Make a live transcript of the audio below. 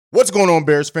What's going on,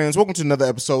 Bears fans? Welcome to another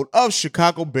episode of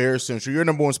Chicago Bears Central, your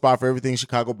number one spot for everything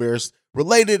Chicago Bears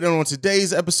related. And on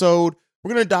today's episode,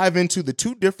 we're going to dive into the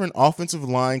two different offensive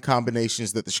line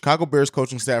combinations that the Chicago Bears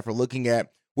coaching staff are looking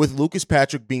at, with Lucas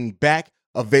Patrick being back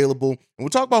available. And we'll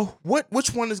talk about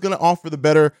which one is going to offer the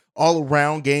better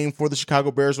all-around game for the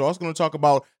Chicago Bears. We're also going to talk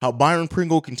about how Byron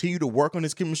Pringle continued to work on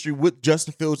his chemistry with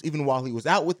Justin Fields even while he was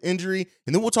out with injury.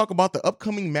 And then we'll talk about the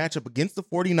upcoming matchup against the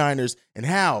 49ers and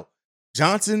how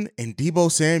Johnson and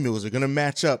Deebo Samuels are going to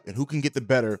match up and who can get the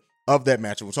better of that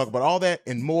matchup. We'll talk about all that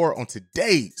and more on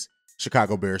today's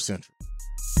Chicago Bears Central.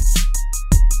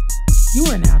 You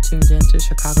are now tuned in to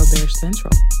Chicago Bears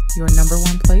Central, your number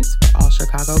one place for all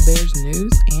Chicago Bears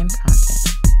news and content.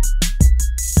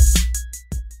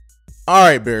 All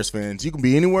right, Bears fans, you can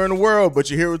be anywhere in the world, but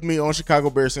you're here with me on Chicago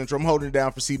Bears Central. I'm holding it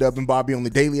down for C-Dub and Bobby on the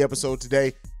daily episode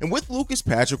today. And with Lucas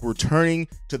Patrick returning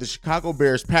to the Chicago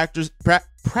Bears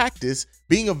practice,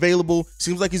 being available,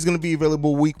 seems like he's going to be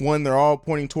available week one. They're all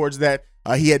pointing towards that.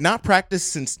 He had not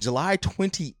practiced since July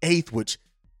 28th, which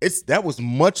that was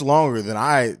much longer than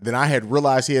I had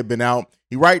realized he had been out.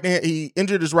 He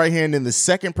injured his right hand in the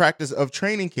second practice of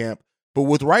training camp. But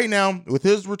with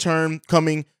his return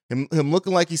coming, him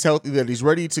looking like he's healthy, that he's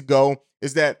ready to go,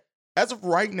 is that as of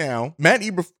right now, Matt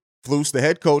Eberflus, the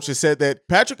head coach, has said that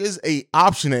Patrick is an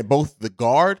option at both the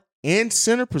guard and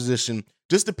center position,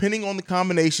 just depending on the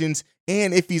combinations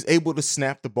and if he's able to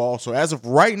snap the ball. So as of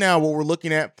right now, what we're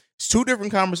looking at is two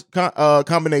different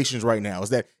combinations right now. Is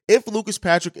that if Lucas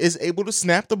Patrick is able to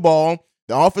snap the ball,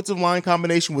 the offensive line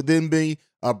combination would then be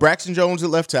Braxton Jones at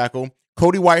left tackle,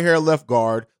 Cody Whitehair at left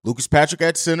guard, Lucas Patrick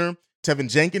at center,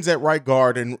 Tevin Jenkins at right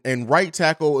guard, and right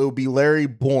tackle, it will be Larry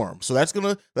Borom. So that's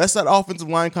that offensive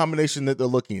line combination that they're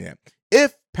looking at.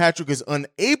 If Patrick is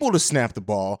unable to snap the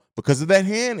ball because of that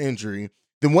hand injury,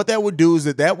 then what that would do is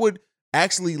that would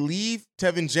actually leave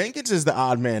Tevin Jenkins as the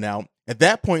odd man out. At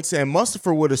that point, Sam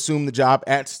Mustipher would assume the job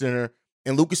at center,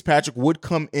 and Lucas Patrick would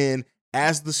come in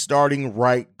as the starting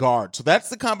right guard. So that's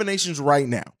the combinations right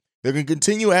now. They're going to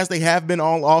continue as they have been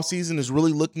all offseason, is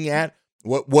really looking at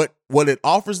what it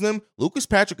offers them. Lucas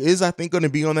Patrick is, I think, going to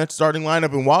be on that starting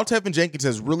lineup. And while Tevin Jenkins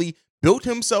has really built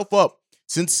himself up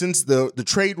since the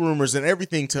trade rumors and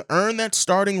everything to earn that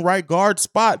starting right guard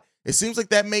spot, it seems like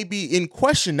that may be in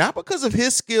question, not because of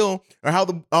his skill or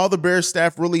how all the Bears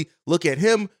staff really look at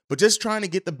him, but just trying to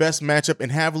get the best matchup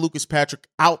and have Lucas Patrick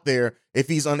out there if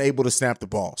he's unable to snap the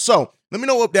ball. So let me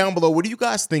know up down below, what do you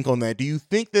guys think on that? Do you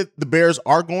think that the Bears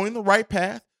are going the right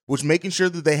path, which making sure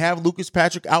that they have Lucas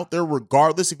Patrick out there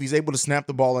regardless if he's able to snap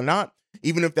the ball or not,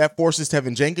 even if that forces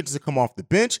Tevin Jenkins to come off the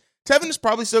bench? Tevin is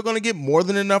probably still going to get more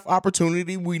than enough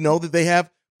opportunity. We know that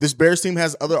this Bears team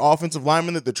has other offensive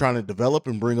linemen that they're trying to develop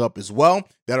and bring up as well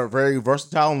that are very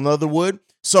versatile and Leatherwood.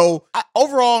 So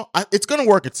overall, it's going to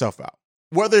work itself out.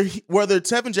 Whether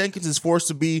Tevin Jenkins is forced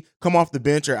to come off the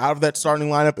bench or out of that starting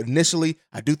lineup initially,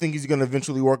 I do think he's going to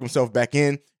eventually work himself back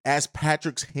in as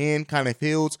Patrick's hand kind of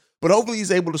heals. But hopefully he's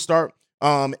able to start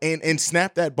and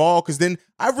snap that ball, because then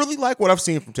I really like what I've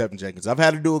seen from Tevin Jenkins. I've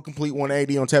had to do a complete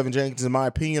 180 on Tevin Jenkins, in my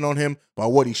opinion, on him by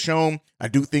what he's shown. I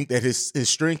do think that his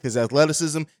strength, his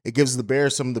athleticism, it gives the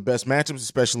Bears some of the best matchups,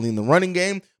 especially in the running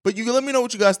game. But you can let me know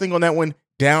what you guys think on that one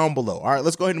down below. All right,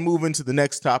 let's go ahead and move into the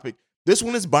next topic. This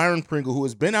one is Byron Pringle, who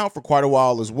has been out for quite a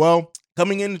while as well.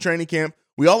 Coming into training camp,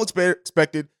 we all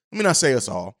expected, let me not say us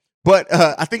all, but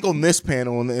I think on this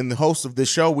panel and the host of this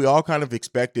show, we all kind of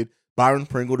expected Byron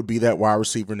Pringle to be that wide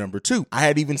receiver number 2. I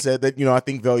had even said that, I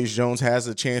think Velus Jones has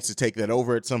a chance to take that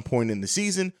over at some point in the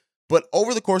season. But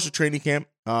over the course of training camp,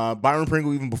 Byron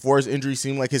Pringle, even before his injury,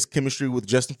 seemed like his chemistry with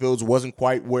Justin Fields wasn't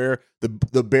quite where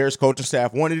the Bears coaching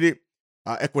staff wanted it.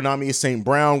 Equanimeous St.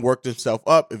 Brown worked himself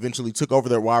up, eventually took over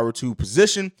that wide receiver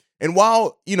position. And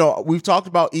while, we've talked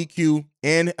about EQ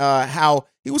and how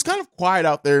he was kind of quiet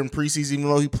out there in preseason, even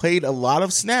though he played a lot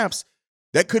of snaps,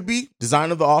 that could be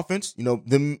design of the offense,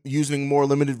 them using more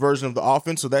limited version of the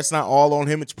offense. So that's not all on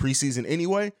him. It's preseason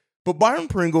anyway. But Byron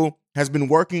Pringle has been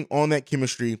working on that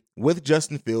chemistry with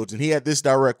Justin Fields, and he had this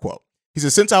direct quote. He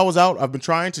said, "Since I was out, I've been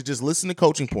trying to just listen to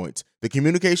coaching points, the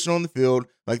communication on the field,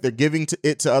 like they're giving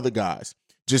it to other guys.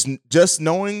 Just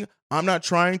knowing I'm not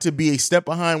trying to be a step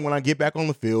behind when I get back on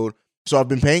the field. So I've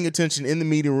been paying attention in the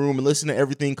meeting room and listening to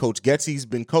everything Coach Getsy's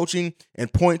been coaching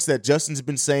and points that Justin's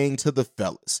been saying to the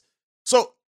fellas."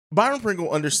 So Byron Pringle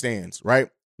understands, right,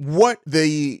 what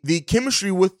the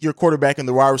chemistry with your quarterback and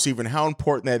the wide receiver and how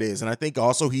important that is. And I think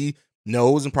also he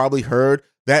knows and probably heard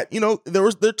that,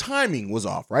 their timing was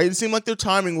off, right? It seemed like their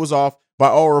timing was off by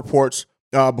all reports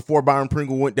before Byron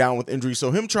Pringle went down with injury.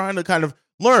 So him trying to kind of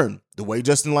learn the way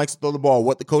Justin likes to throw the ball,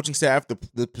 what the coaching staff,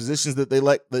 the positions that they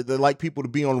like people to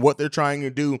be on, what they're trying to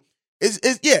do.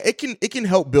 It can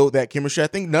help build that chemistry. I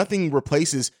think nothing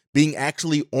replaces being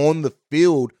actually on the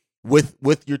field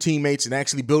with your teammates and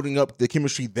actually building up the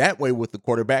chemistry that way with the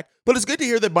quarterback. But it's good to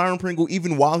hear that Byron Pringle,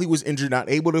 even while he was injured, not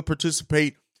able to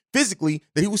participate physically,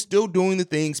 that he was still doing the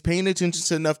things, paying attention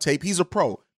to enough tape. He's a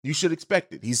pro. You should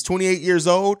expect it. He's 28 years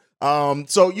old.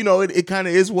 So, it kind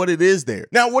of is what it is there.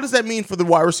 Now, what does that mean for the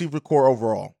wide receiver core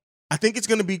overall? I think it's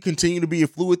going to continue to be a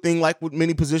fluid thing like with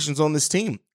many positions on this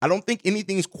team. I don't think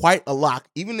anything is quite a lock.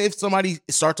 Even if somebody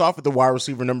starts off at the wide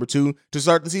receiver number 2 to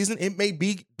start the season, it may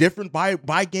be different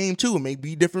by game 2. It may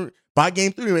be different by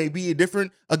game 3. It may be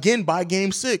different again by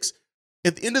game 6.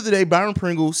 At the end of the day, Byron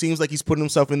Pringle seems like he's putting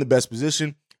himself in the best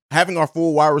position. Having our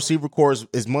full wide receiver core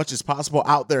as much as possible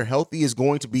out there healthy is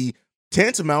going to be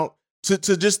tantamount to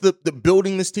just the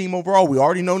building this team overall. We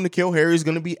already know N'Keal Harry is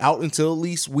going to be out until at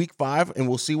least week 5, and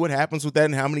we'll see what happens with that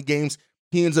and how many games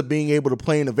he ends up being able to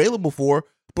play and available for.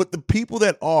 But the people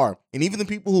that are, and even the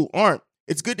people who aren't,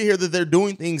 it's good to hear that they're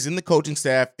doing things in the coaching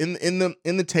staff, in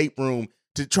the tape room,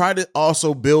 to try to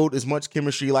also build as much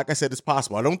chemistry, like I said, as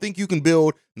possible. I don't think you can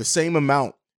build the same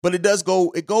amount, but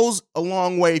it goes a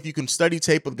long way if you can study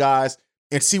tape with guys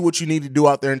and see what you need to do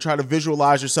out there and try to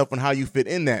visualize yourself and how you fit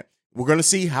in that. We're going to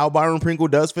see how Byron Pringle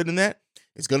does fit in that.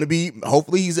 It's going to be,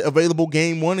 hopefully he's available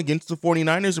game 1 against the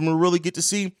 49ers, and we'll really get to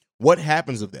see what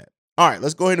happens with that. All right,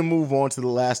 let's go ahead and move on to the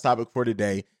last topic for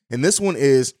today. And this one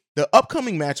is the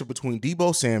upcoming matchup between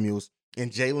Deebo Samuels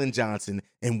and Jaylon Johnson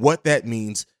and what that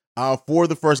means for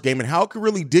the first game and how it could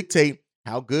really dictate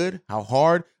how good, how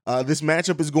hard this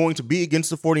matchup is going to be against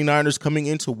the 49ers coming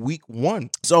into week 1.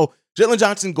 So Jaylon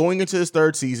Johnson, going into his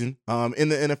 3rd season in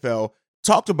the NFL,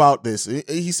 talked about this.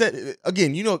 He said,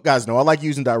 again, guys know I like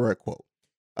using direct quote.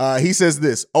 He says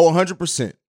this,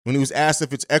 100%, when he was asked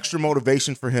if it's extra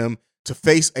motivation for him to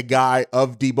face a guy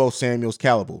of Deebo Samuel's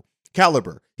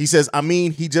caliber. He says,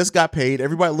 he just got paid.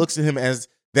 Everybody looks at him as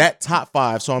that top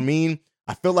 5. So,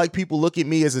 I feel like people look at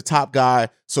me as a top guy.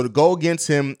 So to go against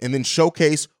him and then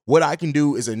showcase what I can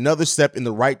do is another step in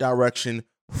the right direction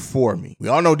for me. We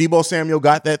all know Deebo Samuel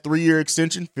got that 3-year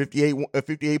extension,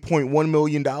 $58.1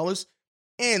 million.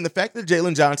 And the fact that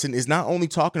Jaylon Johnson is not only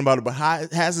talking about it, but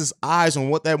has his eyes on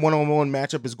what that one-on-one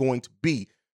matchup is going to be.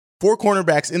 4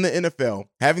 cornerbacks in the NFL,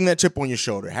 having that chip on your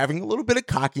shoulder, having a little bit of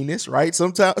cockiness, right?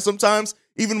 Sometimes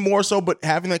even more so, but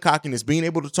having that cockiness, being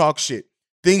able to talk shit,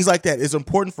 things like that is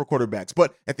important for quarterbacks.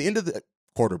 But at the end of the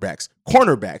cornerbacks.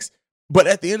 But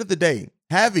at the end of the day,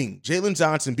 having Jaylon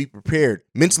Johnson be prepared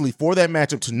mentally for that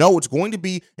matchup, to know it's going to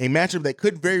be a matchup that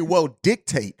could very well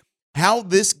dictate how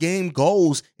this game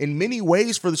goes in many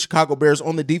ways for the Chicago Bears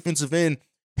on the defensive end.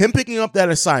 Him picking up that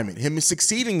assignment, him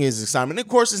succeeding in his assignment, of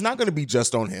course, it's not going to be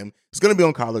just on him. It's going to be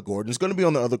on Kyler Gordon. It's going to be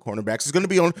on the other cornerbacks. It's going to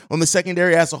be on the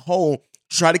secondary as a whole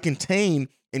to try to contain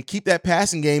and keep that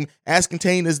passing game as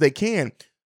contained as they can.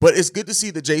 But it's good to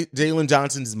see that Jaylon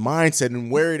Johnson's mindset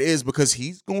and where it is, because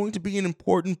he's going to be an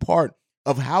important part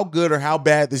of how good or how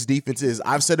bad this defense is.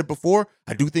 I've said it before.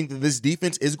 I do think that this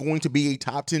defense is going to be a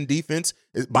top 10 defense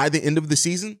by the end of the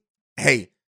season. Hey,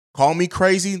 call me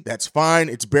crazy. That's fine.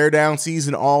 It's bear down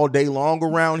season all day long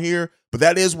around here. But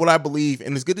that is what I believe.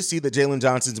 And it's good to see that Jaylon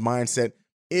Johnson's mindset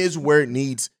is where it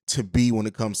needs to be when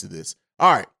it comes to this.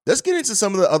 All right, let's get into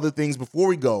some of the other things before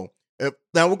we go.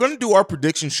 Now, we're going to do our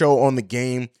prediction show on the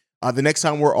game the next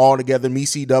time we're all together, me,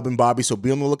 C-Dub, and Bobby. So be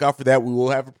on the lookout for that. We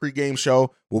will have a pregame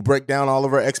show. We'll break down all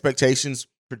of our expectations,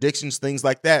 predictions, things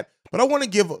like that. But I want to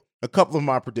give a couple of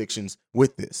my predictions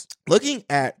with this. Looking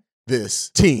at this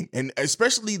team, and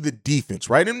especially the defense,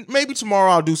 right? And maybe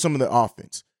tomorrow I'll do some of the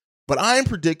offense. But I am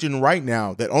predicting right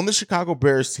now that on the Chicago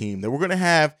Bears team that we're going to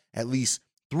have at least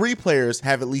 3 players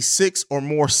have at least 6 or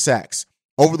more sacks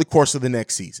over the course of the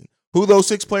next season. Who those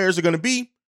 6 players are going to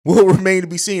be will remain to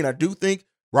be seen. I do think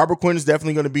Robert Quinn is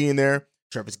definitely going to be in there.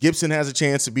 Travis Gibson has a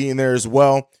chance to be in there as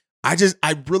well. I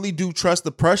really do trust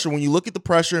the pressure. When you look at the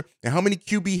pressure and how many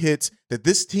QB hits that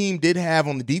this team did have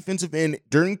on the defensive end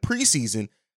during preseason,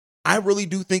 I really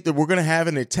do think that we're going to have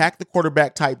an attack the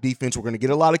quarterback type defense. We're going to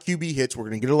get a lot of QB hits. We're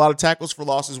going to get a lot of tackles for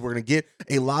losses. We're going to get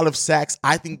a lot of sacks.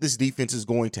 I think this defense is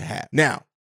going to have. Now,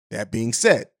 that being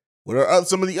said, what are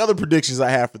some of the other predictions I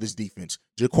have for this defense?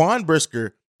 Jaquan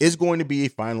Brisker is going to be a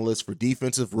finalist for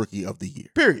Defensive Rookie of the Year.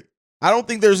 Period. I don't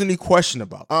think there's any question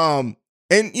about it.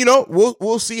 And,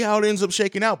 we'll see how it ends up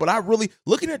shaking out. But I really,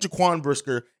 looking at Jaquan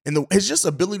Brisker and his just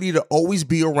ability to always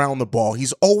be around the ball,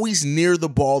 he's always near the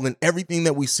ball in everything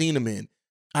that we've seen him in.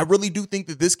 I really do think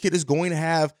that this kid is going to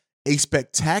have a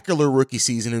spectacular rookie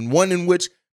season, and one in which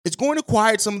it's going to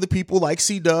quiet some of the people like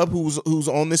C-Dub, who's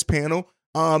on this panel,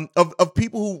 Of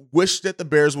people who wish that the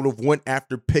Bears would have went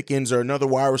after Pickens or another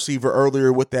wide receiver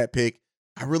earlier with that pick,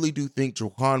 I really do think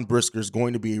Jaquan Brisker is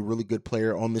going to be a really good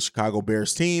player on the Chicago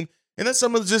Bears team. And that's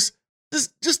some of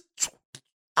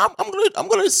I'm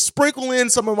gonna sprinkle in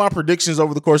some of my predictions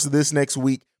over the course of this next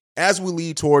week as we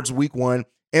lead towards week 1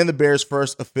 and the Bears'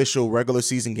 first official regular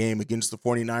season game against the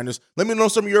 49ers. Let me know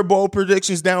some of your bold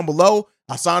predictions down below.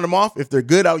 I'll sign them off. If they're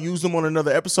good, I'll use them on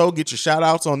another episode. Get your shout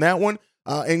outs on that one.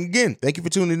 And again, thank you for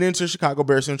tuning in to Chicago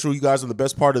Bears Central. You guys are the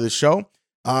best part of the show.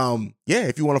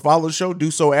 If you want to follow the show,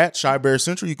 do so at Chi Bears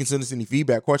Central. You can send us any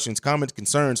feedback, questions, comments,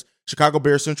 concerns,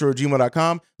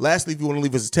 ChicagoBearsCentral@gmail.com. Lastly, if you want to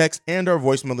leave us a text and our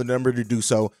voicemail, the number to do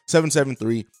so,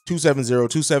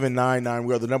 773-270-2799.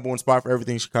 We are the number one spot for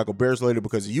everything Chicago Bears related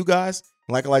because of you guys.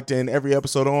 And like I like to end every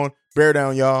episode on, bear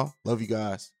down, y'all. Love you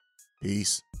guys.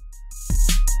 Peace.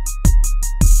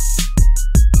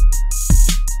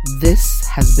 This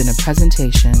has been a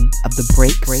presentation of the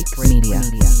Break Media.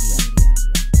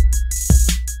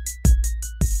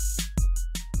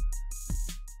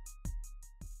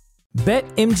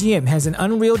 BetMGM has an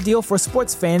unreal deal for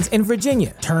sports fans in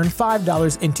Virginia. Turn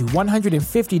 $5 into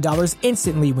 $150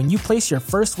 instantly when you place your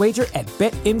first wager at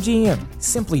BetMGM.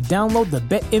 Simply download the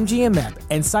BetMGM app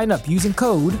and sign up using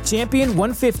code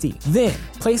Champion150. Then,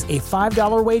 place a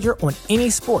 $5 wager on any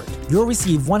sport. You'll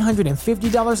receive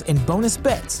 $150 in bonus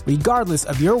bets, regardless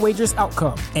of your wager's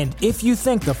outcome. And if you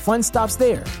think the fun stops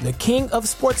there, the King of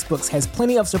Sportsbooks has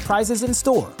plenty of surprises in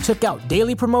store. Check out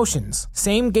daily promotions,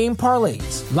 same-game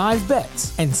parlays, live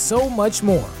bets, and so much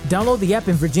more. Download the app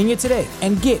in Virginia today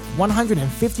and get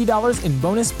 $150 in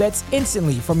bonus bets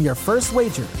instantly from your first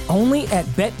wager. Only at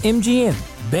BetMGM.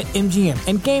 BetMGM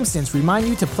and GameSense remind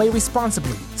you to play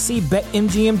responsibly. See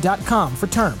BetMGM.com for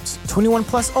terms. 21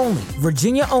 plus only.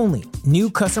 Virginia only. New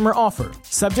customer offer.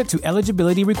 Subject to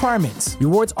eligibility requirements.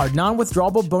 Rewards are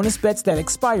non-withdrawable bonus bets that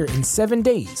expire in 7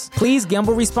 days. Please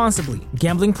gamble responsibly.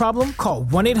 Gambling problem? Call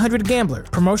 1-800-GAMBLER.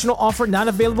 Promotional offer not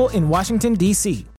available in Washington, D.C.